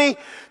personally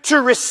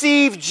to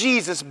receive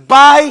Jesus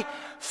by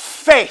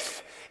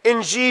faith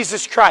in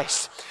Jesus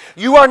Christ.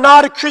 You are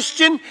not a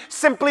Christian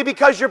simply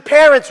because your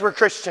parents were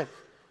Christian.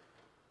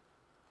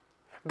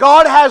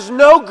 God has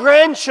no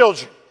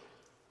grandchildren.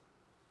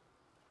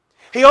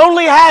 He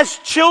only has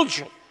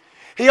children.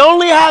 He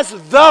only has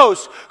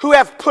those who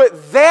have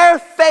put their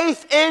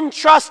faith and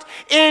trust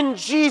in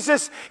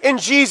Jesus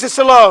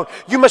alone.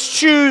 You must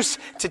choose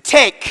to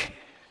take.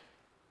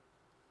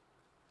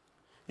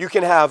 You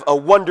can have a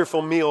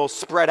wonderful meal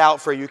spread out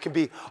for you. It can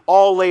be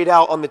all laid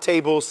out on the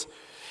tables,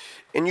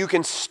 and you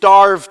can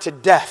starve to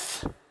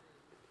death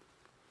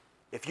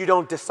if you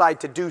don't decide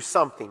to do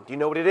something. Do you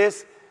know what it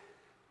is?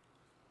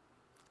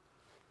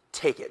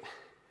 Take it.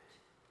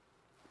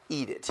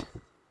 Eat it.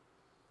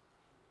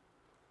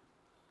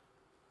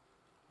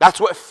 That's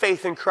what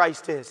faith in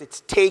Christ is.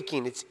 It's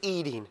taking, it's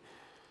eating.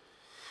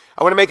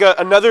 I want to make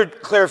another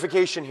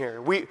clarification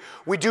here. We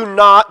do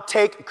not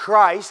take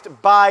Christ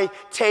by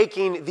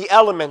taking the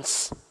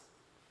elements.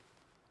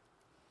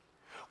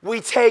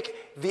 We take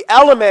the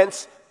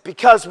elements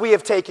because we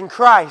have taken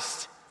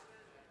Christ.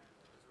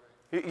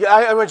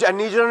 I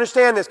need you to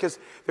understand this, because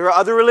there are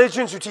other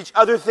religions who teach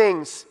other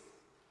things.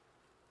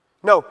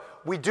 No,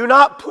 we do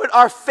not put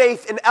our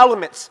faith in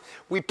elements.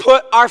 We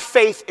put our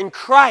faith in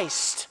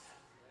Christ.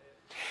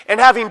 And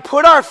having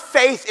put our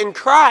faith in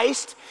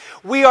Christ,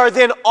 we are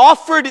then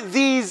offered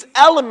these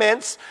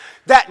elements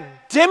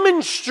that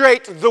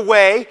demonstrate the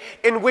way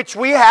in which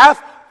we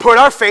have put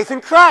our faith in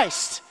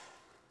Christ.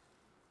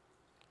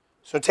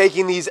 So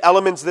taking these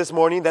elements this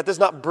morning, that does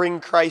not bring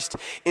Christ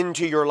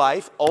into your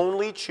life.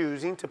 Only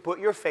choosing to put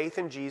your faith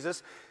in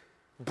Jesus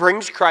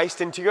brings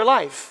Christ into your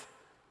life.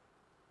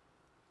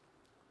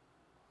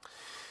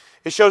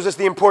 It shows us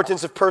the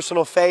importance of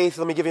personal faith.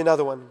 Let me give you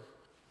another one.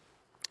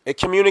 It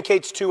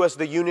communicates to us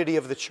the unity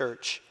of the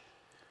church.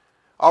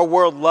 Our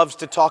world loves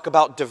to talk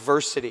about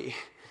diversity.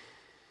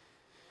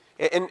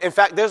 In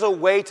fact, there's a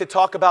way to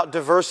talk about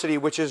diversity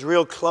which is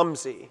real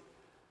clumsy.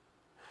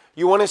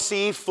 You want to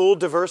see full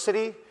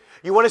diversity?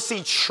 You want to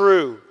see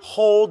true,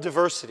 whole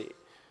diversity?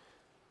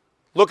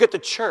 Look at the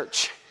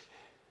church.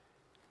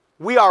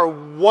 We are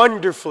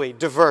wonderfully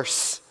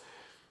diverse.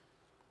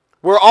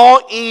 We're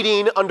all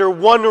eating under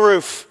one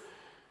roof.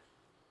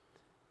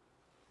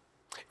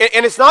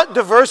 And it's not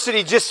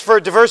diversity just for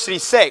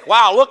diversity's sake.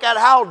 Wow, look at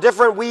how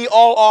different we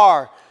all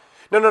are.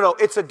 No.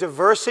 It's a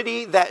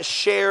diversity that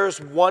shares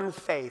one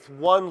faith,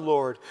 one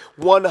Lord,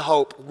 one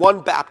hope,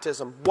 one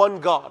baptism, one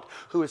God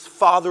who is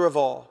Father of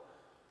all.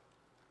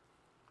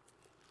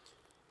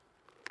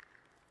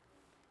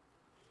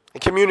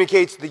 It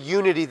communicates the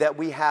unity that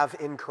we have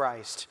in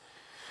Christ.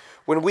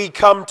 When we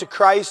come to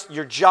Christ,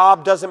 your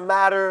job doesn't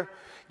matter.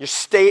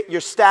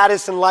 Your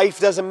status in life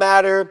doesn't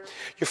matter.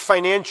 Your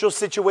financial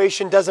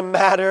situation doesn't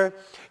matter.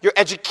 Your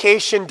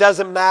education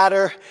doesn't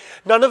matter.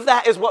 None of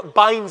that is what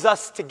binds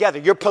us together.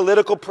 Your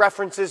political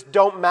preferences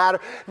don't matter.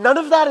 None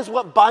of that is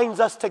what binds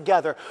us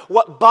together.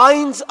 What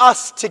binds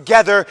us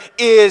together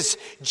is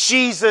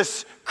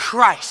Jesus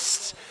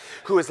Christ,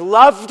 who has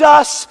loved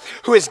us,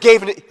 who has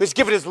given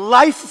his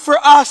life for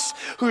us,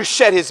 who has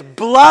shed his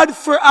blood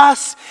for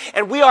us,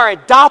 and we are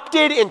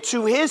adopted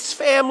into his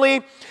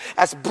family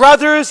as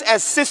brothers,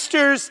 as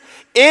sisters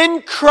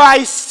in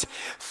Christ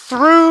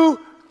through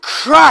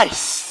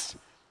Christ.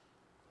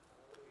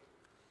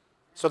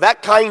 So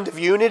that kind of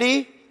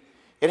unity,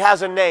 it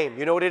has a name.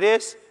 You know what it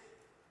is?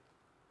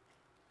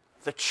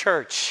 The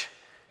church.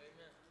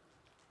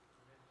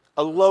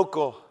 A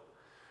local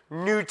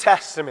New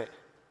Testament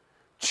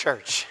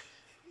church.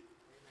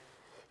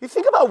 You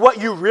think about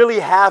what you really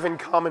have in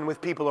common with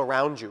people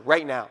around you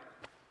right now.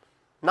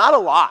 Not a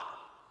lot.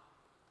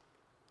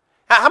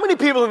 How many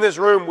people in this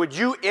room would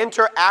you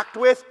interact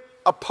with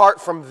apart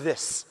from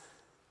this?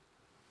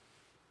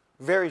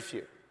 Very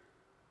few.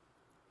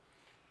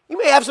 You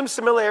may have some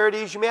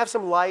similarities, you may have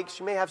some likes,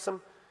 you may have some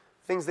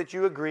things that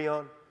you agree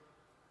on.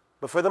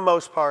 But for the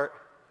most part,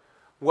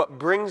 what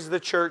brings the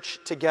church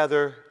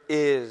together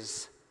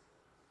is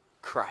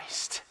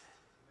Christ.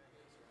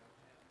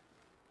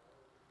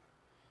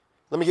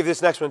 Let me give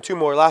this next one two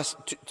more.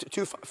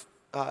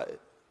 A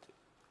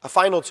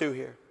final two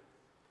here.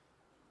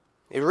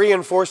 It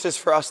reinforces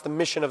for us the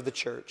mission of the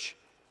church.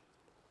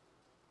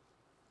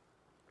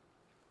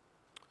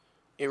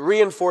 It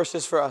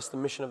reinforces for us the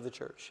mission of the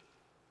church.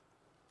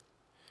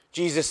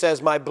 Jesus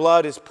says, my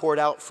blood is poured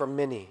out for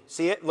many.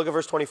 See it? Look at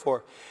verse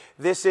 24.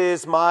 This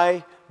is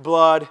my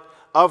blood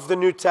of the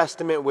New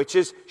Testament, which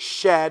is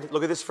shed,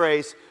 look at this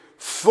phrase,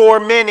 for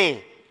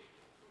many.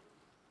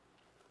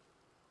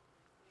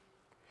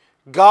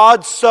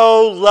 God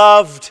so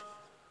loved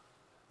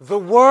the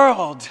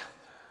world.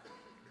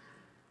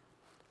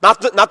 Not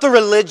the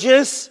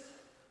religious,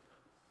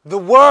 the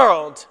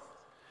world.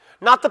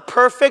 Not the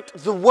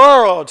perfect, the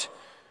world.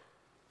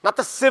 Not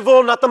the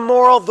civil, not the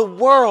moral, the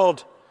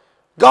world.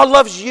 God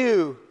loves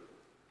you.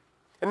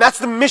 And that's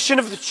the mission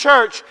of the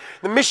church.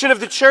 The mission of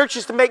the church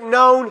is to make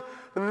known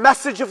the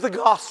message of the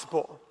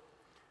gospel.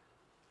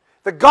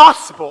 The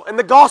gospel, and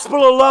the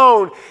gospel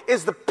alone,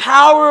 is the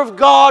power of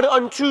God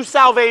unto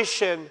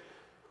salvation.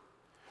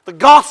 The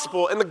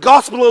gospel, and the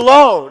gospel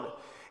alone,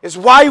 is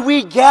why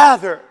we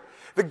gather.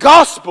 The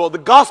gospel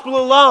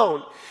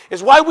alone,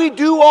 is why we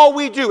do all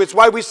we do. It's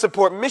why we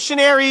support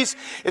missionaries.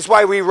 It's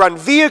why we run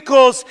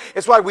vehicles.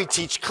 It's why we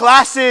teach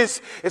classes.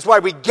 It's why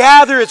we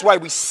gather. It's why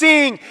we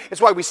sing.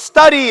 It's why we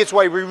study. It's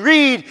why we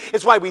read.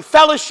 It's why we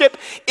fellowship.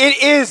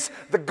 It is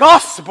the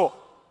gospel.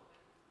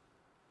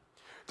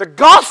 The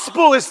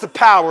gospel is the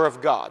power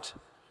of God.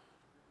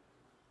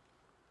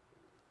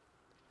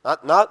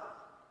 Not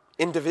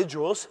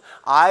individuals.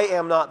 I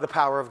am not the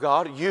power of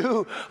God.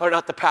 You are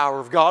not the power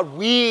of God.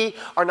 We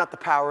are not the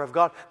power of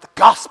God. The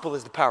gospel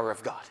is the power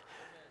of God.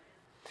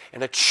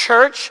 And a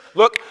church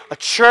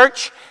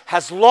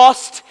has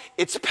lost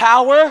its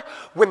power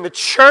when the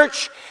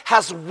church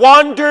has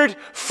wandered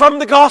from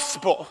the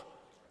gospel.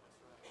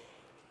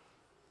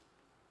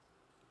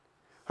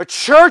 A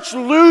church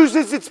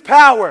loses its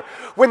power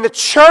when the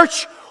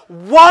church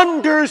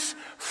wanders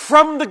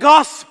from the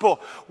gospel.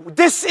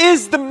 This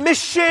is the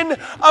mission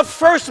of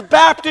First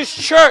Baptist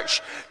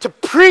Church, to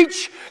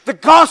preach the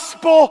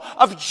gospel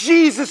of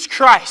Jesus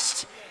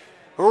Christ.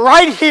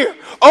 Right here,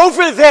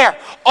 over there,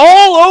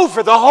 all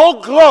over the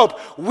whole globe,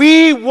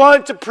 we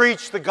want to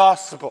preach the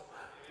gospel.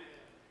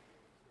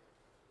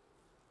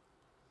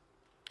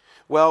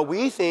 Well,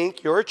 we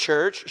think your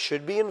church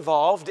should be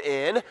involved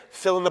in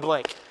fill in the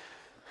blank.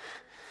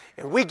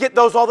 And we get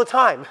those all the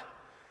time.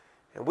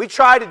 And we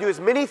try to do as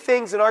many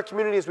things in our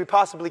community as we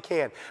possibly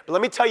can. But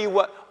let me tell you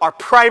what our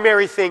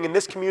primary thing in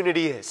this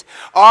community is.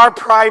 Our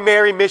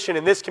primary mission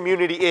in this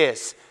community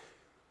is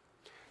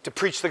to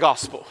preach the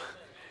gospel.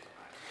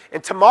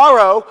 And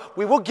tomorrow,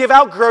 we will give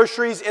out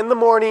groceries in the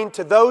morning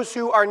to those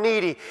who are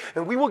needy.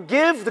 And we will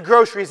give the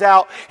groceries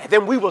out, and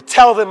then we will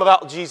tell them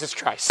about Jesus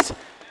Christ.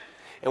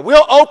 And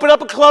we'll open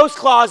up a clothes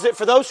closet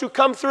for those who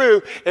come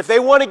through if they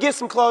want to get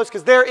some clothes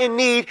because they're in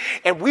need.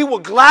 And we will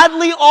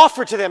gladly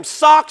offer to them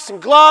socks and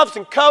gloves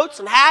and coats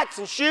and hats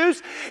and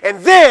shoes.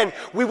 And then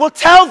we will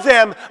tell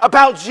them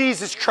about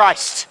Jesus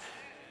Christ.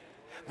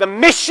 The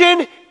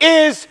mission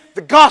is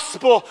the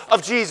gospel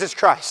of Jesus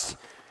Christ.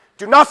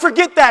 Do not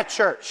forget that,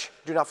 church.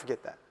 Do not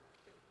forget that.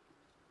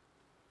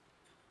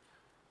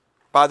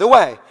 By the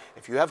way,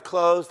 if you have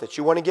clothes that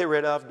you want to get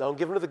rid of, don't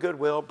give them to the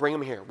Goodwill. Bring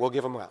them here. We'll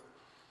give them out.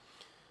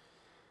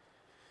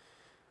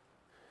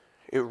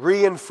 It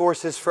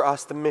reinforces for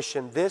us the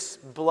mission. This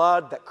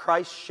blood that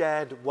Christ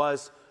shed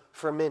was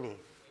for many.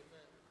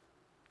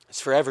 It's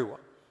for everyone.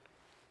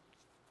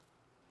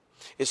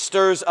 It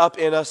stirs up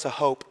in us a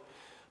hope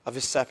of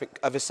his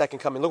second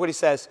coming. Look what he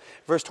says,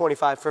 verse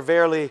 25. For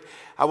verily,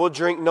 I will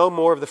drink no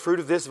more of the fruit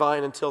of this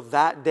vine until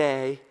that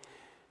day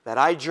that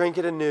I drink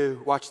it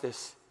anew. Watch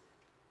this.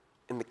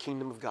 In the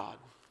kingdom of God.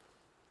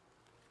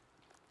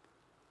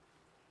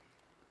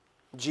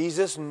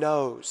 Jesus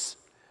knows.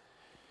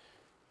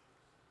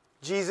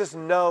 Jesus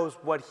knows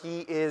what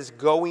he is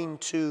going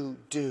to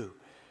do.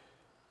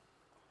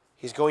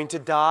 He's going to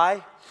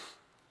die.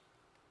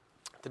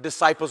 The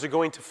disciples are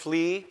going to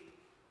flee.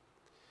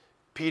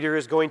 Peter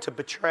is going to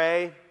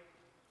betray.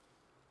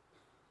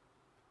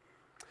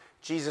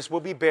 Jesus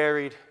will be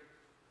buried.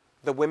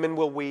 The women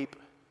will weep.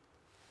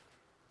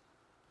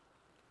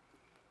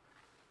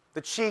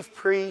 The chief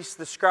priests,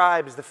 the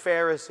scribes, the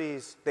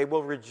Pharisees, they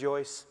will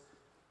rejoice.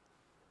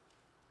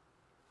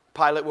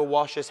 Pilate will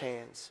wash his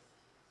hands.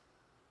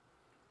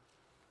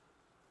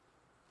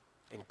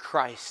 And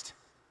Christ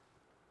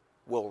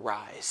will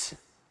rise.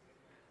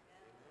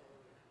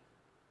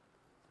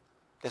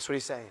 That's what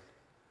he's saying.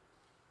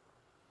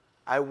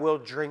 I will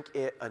drink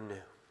it anew.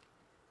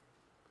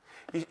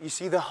 You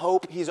see the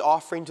hope he's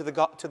offering to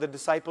the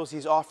disciples?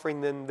 He's offering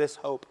them this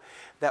hope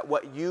that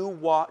what you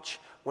watch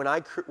when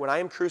I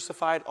am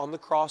crucified on the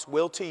cross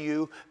will to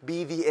you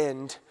be the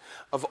end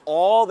of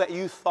all that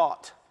you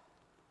thought.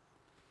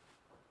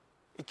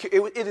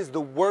 It is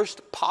the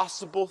worst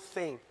possible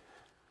thing.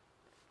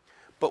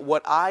 But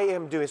what I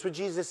am doing, it's what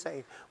Jesus is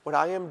saying, what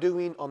I am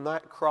doing on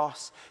that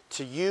cross,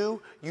 to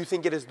you, you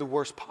think it is the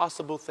worst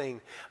possible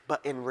thing.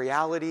 But in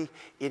reality,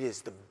 it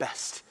is the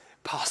best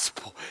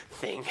possible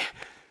thing.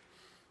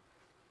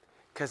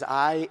 because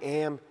I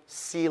am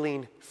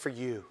sealing for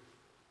you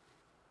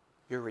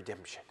your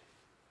redemption.